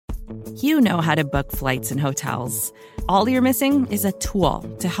You know how to book flights and hotels. All you're missing is a tool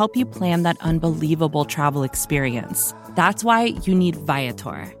to help you plan that unbelievable travel experience. That's why you need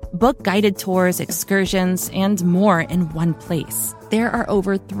Viator. Book guided tours, excursions, and more in one place. There are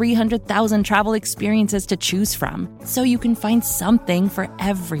over 300,000 travel experiences to choose from, so you can find something for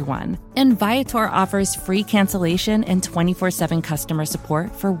everyone. And Viator offers free cancellation and 24/7 customer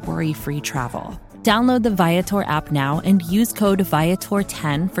support for worry-free travel. Download the Viator app now and use code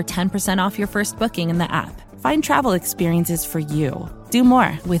Viator10 for 10% off your first booking in the app. Find travel experiences for you. Do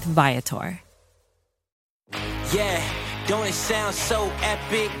more with Viator. Yeah, don't it sound so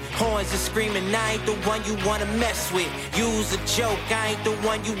epic? Horns are screaming, I ain't the one you wanna mess with. Use a joke, I ain't the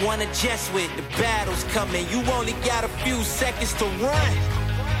one you wanna jest with. The battle's coming, you only got a few seconds to run.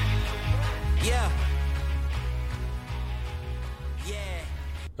 Yeah.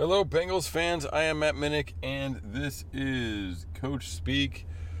 Hello, Bengals fans. I am Matt Minnick, and this is Coach Speak.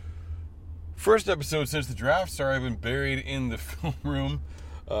 First episode since the draft. Sorry, I've been buried in the film room,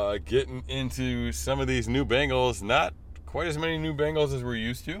 getting into some of these new Bengals. Not quite as many new Bengals as we're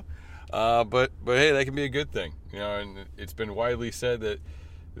used to, but hey, that can be a good thing. You know, and it's been widely said that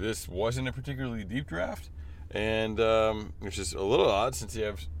this wasn't a particularly deep draft, and it's just a little odd since you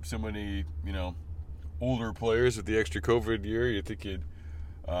have so many, older players with the extra COVID year. You think you'd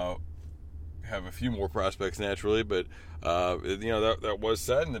have a few more prospects naturally, but that was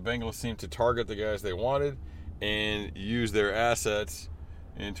said, and the Bengals seemed to target the guys they wanted and use their assets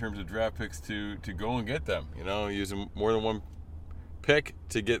in terms of draft picks to go and get them. Using more than one pick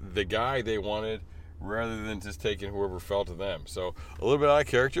to get the guy they wanted rather than just taking whoever fell to them. So a little bit out of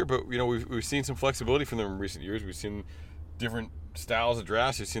character, but we've seen some flexibility from them in recent years. We've seen different styles of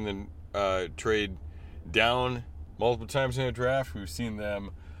drafts. We've seen them trade down multiple times in a draft. We've seen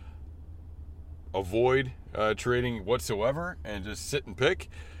them avoid trading whatsoever and just sit and pick.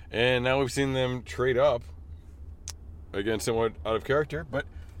 And now we've seen them trade up, again, somewhat out of character, but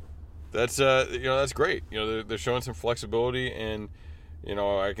that's that's great. They're showing some flexibility, and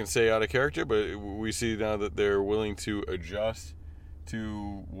I can say out of character, but we see now that they're willing to adjust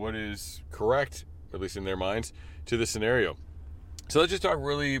to what is correct, at least in their minds, to the scenario. So let's just talk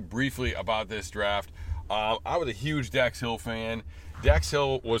really briefly about this draft. I was a huge Dax Hill fan. Dax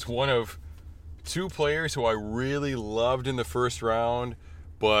Hill was one of two players who I really loved in the first round,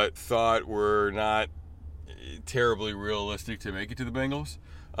 but thought were not terribly realistic to make it to the Bengals.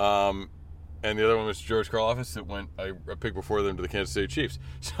 And the other one was George Karlaftis that went a pick before them to the Kansas City Chiefs.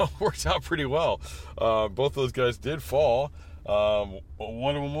 So it worked out pretty well. Both those guys did fall.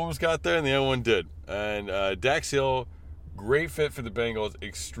 One of them almost got there, and the other one did. And Dax Hill, great fit for the Bengals,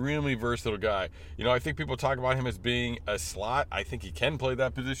 extremely versatile guy. I think people talk about him as being a slot. I think he can play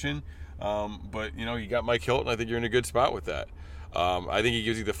that position. But, you got Mike Hilton. I think you're in a good spot with that. I think he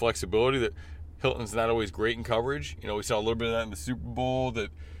gives you the flexibility that Hilton's not always great in coverage. We saw a little bit of that in the Super Bowl,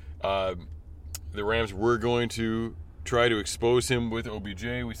 that the Rams were going to try to expose him with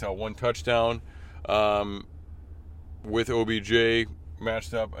OBJ. We saw one touchdown with OBJ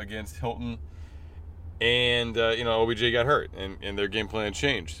matched up against Hilton. And, OBJ got hurt, and their game plan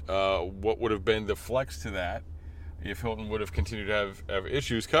changed. What would have been the flex to that if Hilton would have continued to have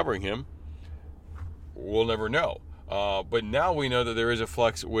issues covering him? We'll never know. But now we know that there is a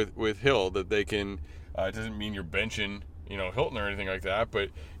flex with Hill that they can. It doesn't mean you're benching, Hilton or anything like that. But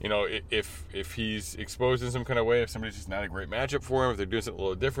if he's exposed in some kind of way, if somebody's just not a great matchup for him, if they're doing something a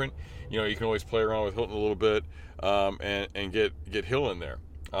little different, you can always play around with Hilton a little bit and get Hill in there.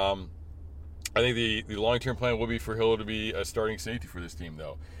 I think the long-term plan will be for Hill to be a starting safety for this team,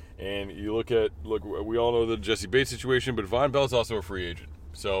 though. And you look, we all know the Jesse Bates situation, but Von Bell's also a free agent.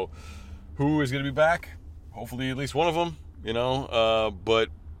 So who is going to be back? Hopefully at least one of them, But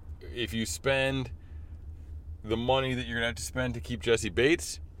if you spend the money that you're going to have to spend to keep Jesse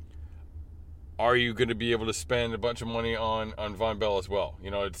Bates, are you going to be able to spend a bunch of money on Von Bell as well?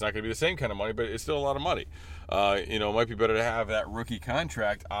 It's not going to be the same kind of money, but it's still a lot of money. It might be better to have that rookie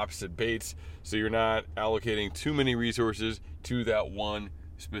contract opposite Bates, so you're not allocating too many resources to that one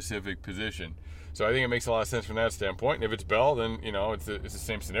specific position. So I think it makes a lot of sense from that standpoint. And if it's Bell, then it's the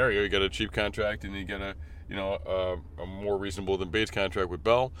same scenario. You got a cheap contract, and you got a more reasonable than Bates contract with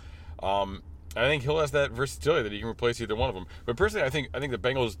Bell. I think Hill has that versatility that he can replace either one of them. But personally, I think the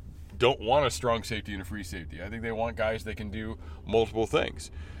Bengals don't want a strong safety and a free safety. I think they want guys that can do multiple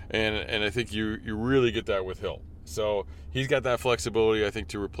things. And I think you really get that with Hill. So he's got that flexibility, I think,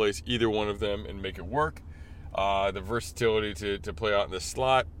 to replace either one of them and make it work. The versatility to play out in the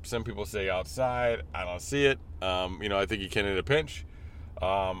slot. Some people say outside. I don't see it. I think he can in a pinch.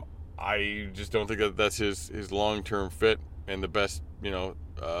 I just don't think that's his long-term fit and the best,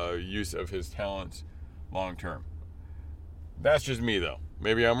 use of his talents long term. That's just me, though.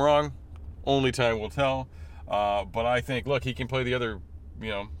 Maybe I'm wrong. Only time will tell. But I think, look, he can play the other,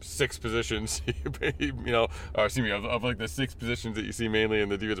 6 positions, of like the 6 positions that you see mainly in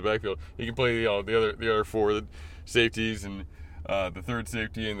the defensive backfield. He can play, the other 4 safeties and the third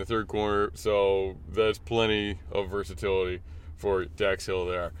safety and the third corner. So that's plenty of versatility for Dax Hill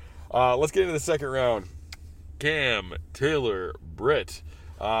there. Let's get into the second round. Cam Taylor-Britt.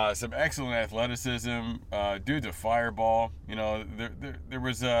 Some excellent athleticism. Dude's a fireball. There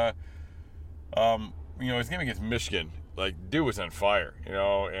was his game against Michigan. Like, dude was on fire,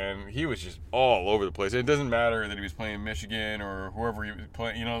 and he was just all over the place. It doesn't matter that he was playing Michigan or whoever he was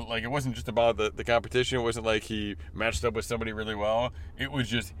playing, it wasn't just about the competition. It wasn't like he matched up with somebody really well. It was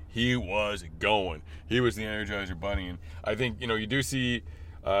just, he was going. He was the Energizer Bunny. And I think, you do see,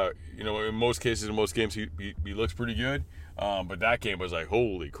 in most cases, in most games, he looks pretty good. But that game was like,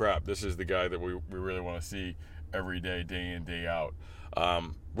 holy crap, this is the guy that we really want to see every day, day in, day out.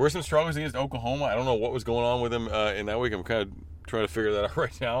 Were some struggles against Oklahoma. I don't know what was going on with him in that week. I'm kind of trying to figure that out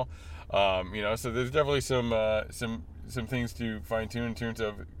right now. So there's definitely some things to fine tune in terms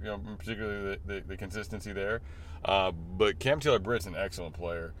of, particularly the consistency there. But Cam Taylor-Britt's an excellent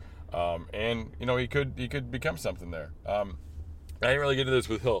player, and he could become something there. I didn't really get into this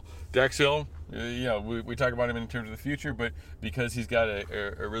with Hill. Dax Hill, we talk about him in terms of the future, but because he's got a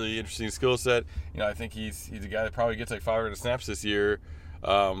really interesting skill set, I think he's a guy that probably gets like 500 snaps this year.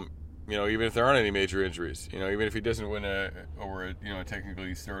 Even if there aren't any major injuries, even if he doesn't win a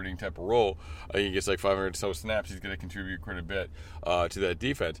technically starting type of role, I think he gets like 500 so snaps. He's going to contribute quite a bit to that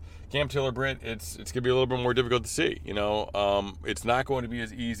defense. Cam Taylor-Britt, it's going to be a little bit more difficult to see. It's not going to be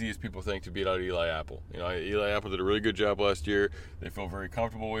as easy as people think to beat out Eli Apple. Eli Apple did a really good job last year. They feel very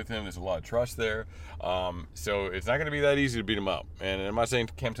comfortable with him. There's a lot of trust there. So it's not going to be that easy to beat him up. And I'm not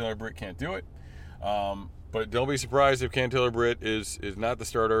saying Cam Taylor-Britt can't do it. But don't be surprised if Cam Taylor-Britt is not the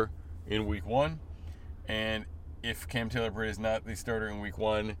starter in week 1. And if Cam Taylor-Britt is not the starter in week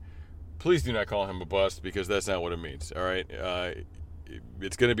 1, please do not call him a bust, because that's not what it means. All right.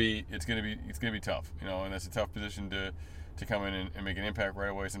 It's gonna be tough, and that's a tough position to come in and make an impact right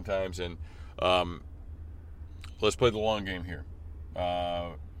away sometimes. And let's play the long game here.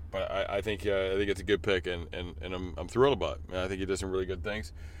 But I think it's a good pick, and I'm thrilled about it. I think he does some really good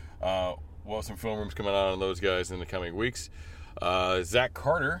things. We'll have some film rooms coming out on those guys in the coming weeks. Zach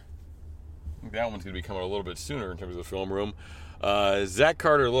Carter, I think that one's going to be coming a little bit sooner in terms of the film room. Zach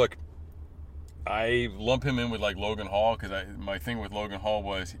Carter, look, I lump him in with like Logan Hall, because my thing with Logan Hall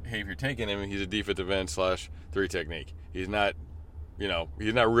was, hey, if you're taking him, he's a defensive end / 3 technique. He's not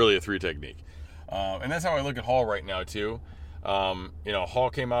really a 3 technique. And that's how I look at Hall right now too. Hall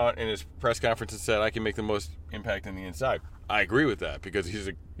came out in his press conference and said, I can make the most impact on the inside. I agree with that, because he's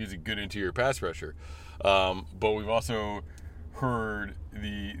a good interior pass rusher. But we've also heard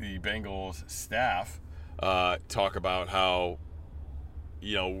the Bengals staff talk about how,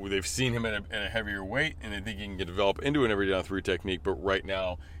 they've seen him at a heavier weight, and they think he can develop into an every down 3 technique. But right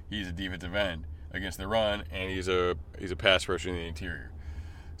now, he's a defensive end against the run, and he's a pass rusher in the interior.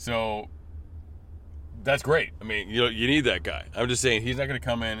 So that's great. I mean, you need that guy. I'm just saying, he's not going to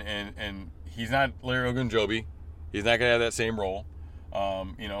come in and he's not Larry Ogunjobi. He's not going to have that same role.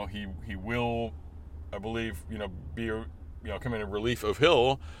 He will, I believe, be come in relief of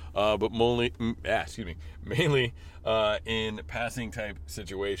Hill, but mainly in passing type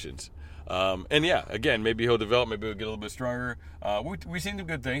situations. And yeah, again, maybe he'll develop, maybe he'll get a little bit stronger. We've seen some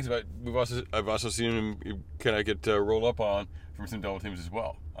good things, but I've also seen him kind of get rolled up on from some double teams as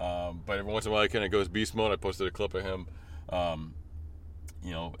well. But every once in a while, he kind of goes beast mode. I posted a clip of him,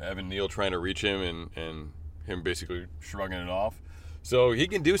 Evan Neal trying to reach him and him basically shrugging it off. So he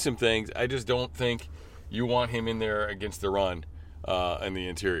can do some things. I just don't think you want him in there against the run in the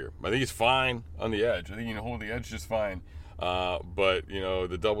interior. I think he's fine on the edge. I think he can hold the edge just fine. But,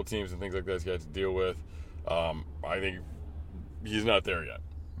 the double teams and things like that he's got to deal with, I think he's not there yet.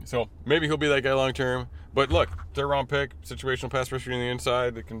 So maybe he'll be that guy long term. But look, 3rd round pick, situational pass rusher on the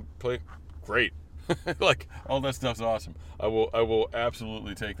inside that can play, great. Like, all that stuff's awesome. I will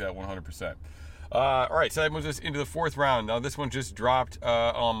absolutely take that 100%. All right, so that moves us into the 4th round. Now, this one just dropped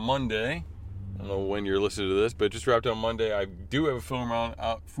on Monday. I don't know when you're listening to this, but it just dropped on Monday. I do have a film round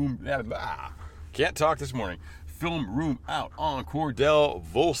out. Can't talk this morning. Film room out on Cordell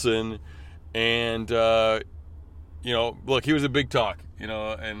Volson. And, look, he was a big talk,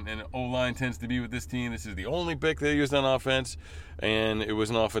 and O-line tends to be with this team. This is the only pick they used on offense, and it was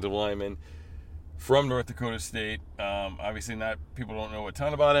an offensive lineman from North Dakota State. Obviously, people don't know a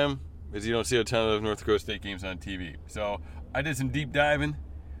ton about him. is you don't see a ton of North Dakota State games on TV. So I did some deep diving,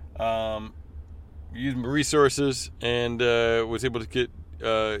 used my resources, and was able to get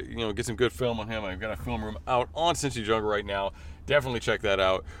some good film on him. I've got a film room out on Cincy Jungle right now. Definitely check that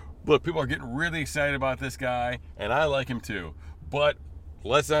out. Look, people are getting really excited about this guy, and I like him too. But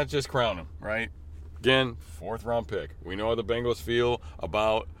let's not just crown him, right? Again, 4th round pick. We know how the Bengals feel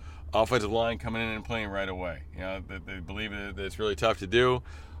about offensive line coming in and playing right away. They believe that it's really tough to do.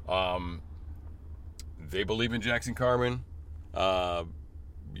 They believe in Jackson Carman. On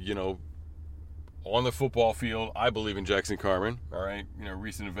the football field, I believe in Jackson Carman. All right.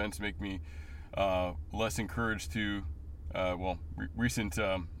 Recent events make me less encouraged to, not recent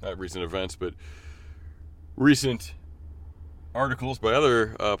events, but recent articles by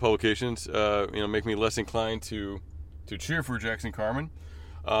other publications, make me less inclined to cheer for Jackson Carman.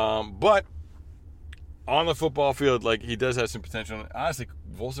 But on the football field, he does have some potential. Honestly,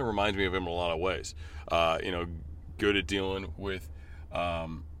 Volson reminds me of him in a lot of ways. Good at dealing with,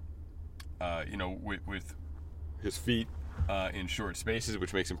 with his feet in short spaces,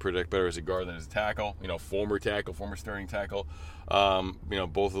 which makes him protect better as a guard than as a tackle. Former starting tackle.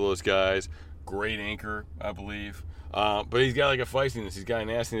 Both of those guys, great anchor, I believe. But he's got a feistiness. He's got a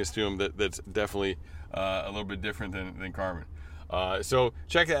nastiness to him that's definitely a little bit different than Carman. So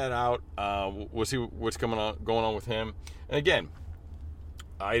check that out. We'll see what's going on with him. And again,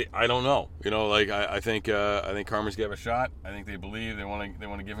 I don't know. I think Carman's gonna have a shot. I think they believe they want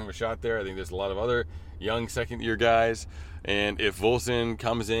to give him a shot there. I think there's a lot of other young second-year guys. And if Volson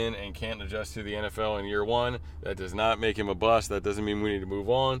comes in and can't adjust to the NFL in year one, that does not make him a bust. That doesn't mean we need to move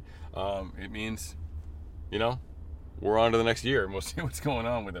on. It means, we're on to the next year, and we'll see what's going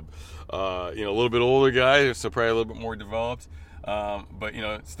on with him. A little bit older guy, so probably a little bit more developed, but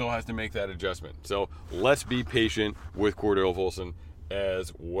still has to make that adjustment. So let's be patient with Cordell Volson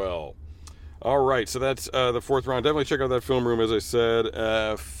as well. All right, so that's the 4th round. Definitely check out that film room, as I said.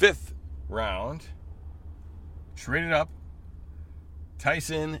 5th round, traded up,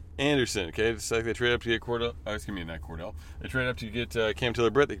 Tyson Anderson. Okay, it's like they traded up to get Cordell. Not Cordell. They traded up to get Cam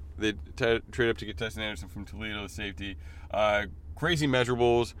Taylor-Britt. They traded up to get Tyson Anderson from Toledo, the safety. Crazy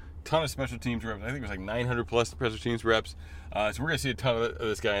measurables, ton of special teams reps. I think it was 900 plus special teams reps. So we're gonna see a ton of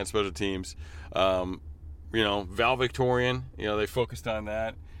this guy on special teams. Valedictorian. They focused on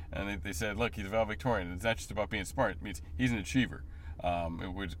that, and they said, look, he's a valedictorian. It's not just about being smart. It means he's an achiever.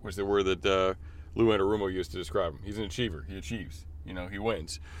 Which was the word that Lou Anarumo used to describe him. He's an achiever. He achieves. He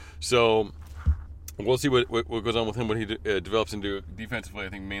wins. So we'll see what goes on with him when he develops into defensively. I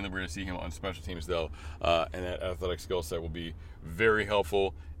think mainly we're going to see him on special teams, though, and that athletic skill set will be very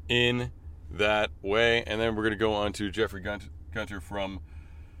helpful in that way. And then we're going to go on to Jeffrey Gunter from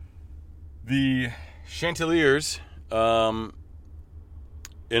the Chanticleers,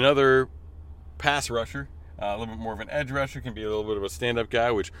 another pass rusher. A little bit more of an edge rusher, can be a little bit of a stand-up guy,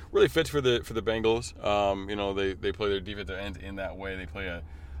 which really fits for the Bengals. They play their defensive end in that way. They play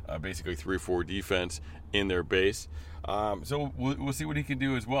a basically 3-4 defense in their base. So we'll see what he can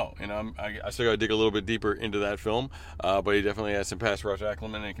do as well. I still got to dig a little bit deeper into that film, but he definitely has some pass rush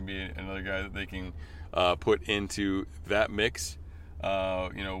acumen, and it can be another guy that they can put into that mix.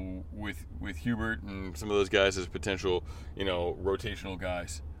 With Hubert and some of those guys as potential, rotational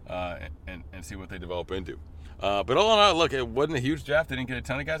guys, and see what they develop into. But all in all, look, it wasn't a huge draft. They didn't get a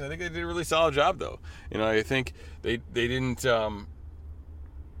ton of guys. I think they did a really solid job, though. I think they didn't.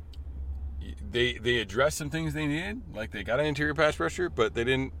 They addressed some things they needed, like they got an interior pass rusher, but they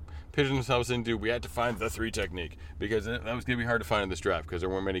didn't pigeon themselves into we had to find the 3 technique, because that was going to be hard to find in this draft because there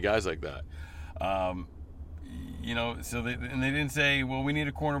weren't many guys like that. So they didn't say, well, we need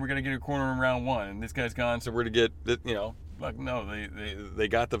a corner. We're going to get a corner in round 1, and this guy's gone, so we're going to get no, they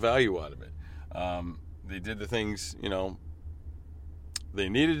got the value out of it. They did the things, they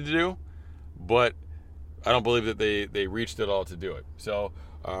needed to do, but I don't believe that they reached it all to do it. So,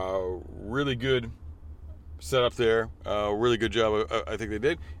 really good setup there. Really good job, I think they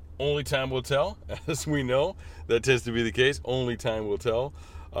did. Only time will tell, as we know. That tends to be the case. Only time will tell.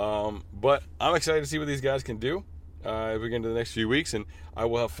 But I'm excited to see what these guys can do as we get into the next few weeks, and I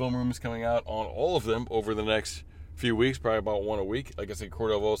will have film rooms coming out on all of them over the next few weeks, probably about 1 a week. Like I said,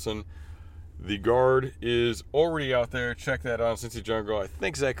 Cordell Volson, the guard, is already out there. Check that out, Cincy Jungle. I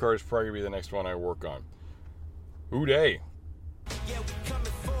think Zach Carter is probably going to be the next one I work on. Who day? Yeah, we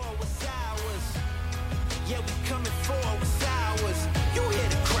coming forward with ours. Yeah, we coming forward with ours. You hear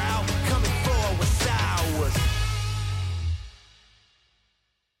the crowd, we coming forward with ours.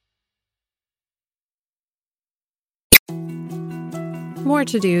 More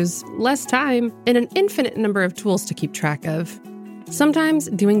to-dos, less time, and an infinite number of tools to keep track of. Sometimes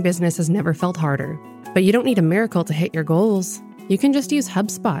doing business has never felt harder, but you don't need a miracle to hit your goals. You can just use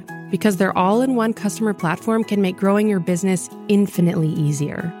HubSpot, because their all-in-one customer platform can make growing your business infinitely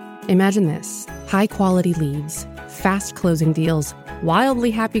easier. Imagine this: high-quality leads, fast closing deals,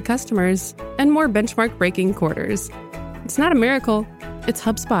 wildly happy customers, and more benchmark-breaking quarters. It's not a miracle, it's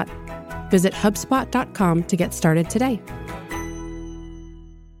HubSpot. Visit HubSpot.com to get started today.